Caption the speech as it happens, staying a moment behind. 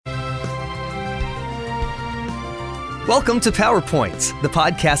Welcome to PowerPoints, the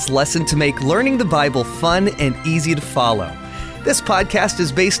podcast lesson to make learning the Bible fun and easy to follow. This podcast is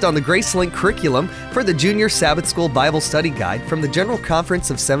based on the GraceLink curriculum for the Junior Sabbath School Bible Study Guide from the General Conference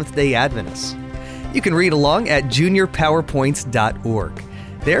of Seventh-day Adventists. You can read along at juniorpowerpoints.org.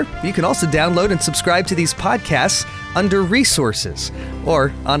 There, you can also download and subscribe to these podcasts under Resources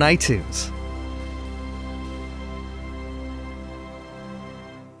or on iTunes.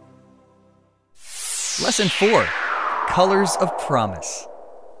 Lesson 4. Colors of Promise.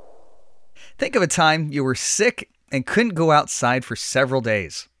 Think of a time you were sick and couldn't go outside for several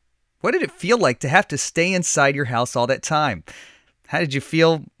days. What did it feel like to have to stay inside your house all that time? How did you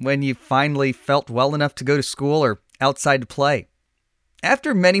feel when you finally felt well enough to go to school or outside to play?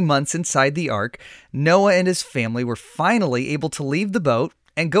 After many months inside the ark, Noah and his family were finally able to leave the boat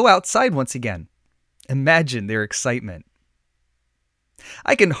and go outside once again. Imagine their excitement.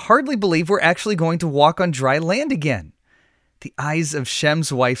 I can hardly believe we're actually going to walk on dry land again. The eyes of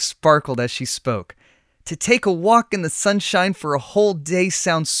Shem's wife sparkled as she spoke. To take a walk in the sunshine for a whole day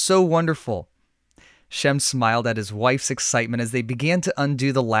sounds so wonderful. Shem smiled at his wife's excitement as they began to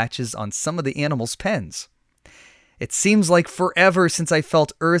undo the latches on some of the animals' pens. It seems like forever since I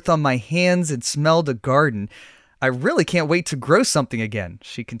felt earth on my hands and smelled a garden. I really can't wait to grow something again,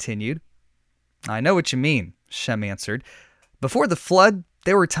 she continued. I know what you mean, Shem answered. Before the flood,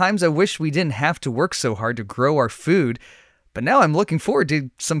 there were times I wished we didn't have to work so hard to grow our food, but now I'm looking forward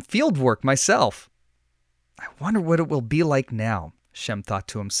to some field work myself. I wonder what it will be like now, Shem thought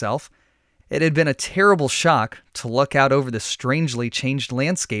to himself. It had been a terrible shock to look out over the strangely changed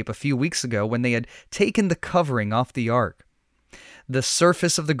landscape a few weeks ago when they had taken the covering off the ark. The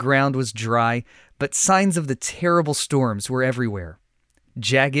surface of the ground was dry, but signs of the terrible storms were everywhere.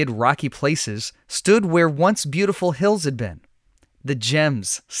 Jagged, rocky places stood where once beautiful hills had been. The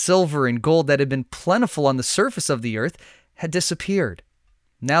gems, silver, and gold that had been plentiful on the surface of the earth had disappeared.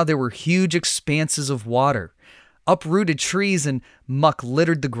 Now there were huge expanses of water. Uprooted trees and muck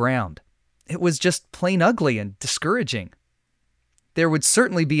littered the ground. It was just plain ugly and discouraging. There would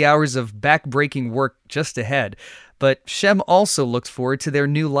certainly be hours of back-breaking work just ahead, but Shem also looked forward to their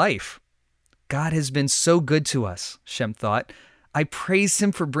new life. God has been so good to us, Shem thought. I praise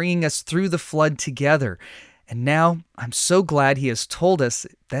him for bringing us through the flood together, and now I'm so glad he has told us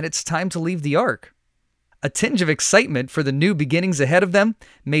that it's time to leave the ark. A tinge of excitement for the new beginnings ahead of them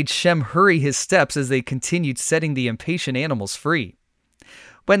made Shem hurry his steps as they continued setting the impatient animals free.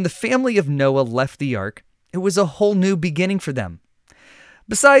 When the family of Noah left the ark, it was a whole new beginning for them.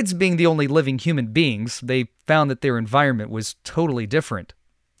 Besides being the only living human beings, they found that their environment was totally different.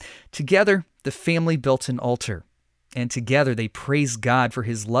 Together, the family built an altar, and together they praised God for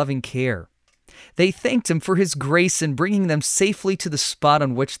his loving care. They thanked him for his grace in bringing them safely to the spot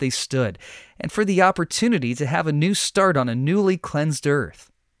on which they stood, and for the opportunity to have a new start on a newly cleansed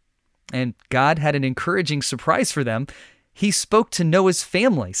earth. And God had an encouraging surprise for them. He spoke to Noah's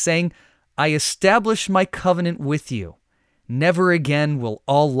family, saying, I establish my covenant with you. Never again will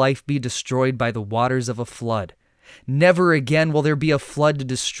all life be destroyed by the waters of a flood. Never again will there be a flood to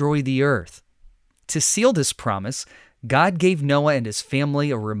destroy the earth. To seal this promise, God gave Noah and his family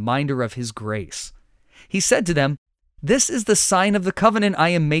a reminder of his grace. He said to them, This is the sign of the covenant I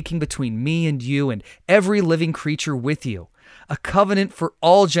am making between me and you and every living creature with you, a covenant for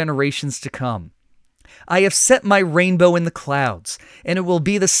all generations to come. I have set my rainbow in the clouds, and it will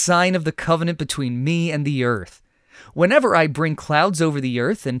be the sign of the covenant between me and the earth. Whenever I bring clouds over the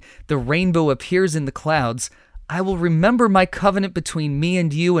earth and the rainbow appears in the clouds, I will remember my covenant between me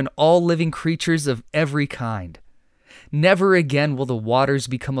and you and all living creatures of every kind. Never again will the waters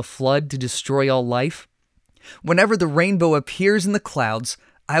become a flood to destroy all life. Whenever the rainbow appears in the clouds,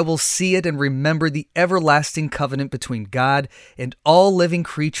 I will see it and remember the everlasting covenant between God and all living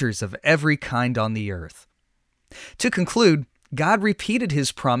creatures of every kind on the earth. To conclude, God repeated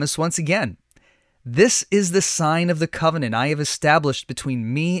his promise once again. This is the sign of the covenant I have established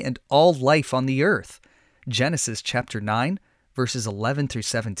between me and all life on the earth. Genesis chapter 9, verses 11 through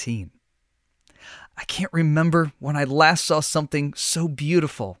 17. I can't remember when I last saw something so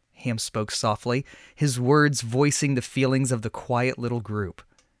beautiful, Ham spoke softly, his words voicing the feelings of the quiet little group.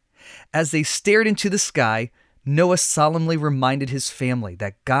 As they stared into the sky, Noah solemnly reminded his family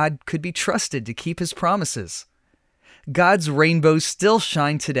that God could be trusted to keep his promises. God's rainbows still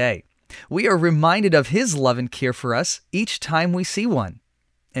shine today. We are reminded of his love and care for us each time we see one.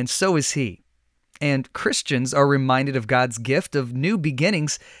 And so is he. And Christians are reminded of God's gift of new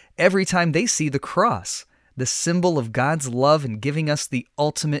beginnings every time they see the cross, the symbol of God's love in giving us the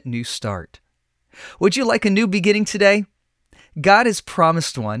ultimate new start. Would you like a new beginning today? God has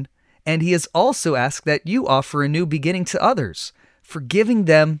promised one, And He has also asked that you offer a new beginning to others, forgiving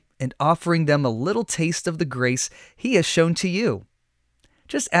them and offering them a little taste of the grace He has shown to you.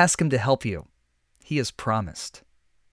 Just ask Him to help you. He has promised.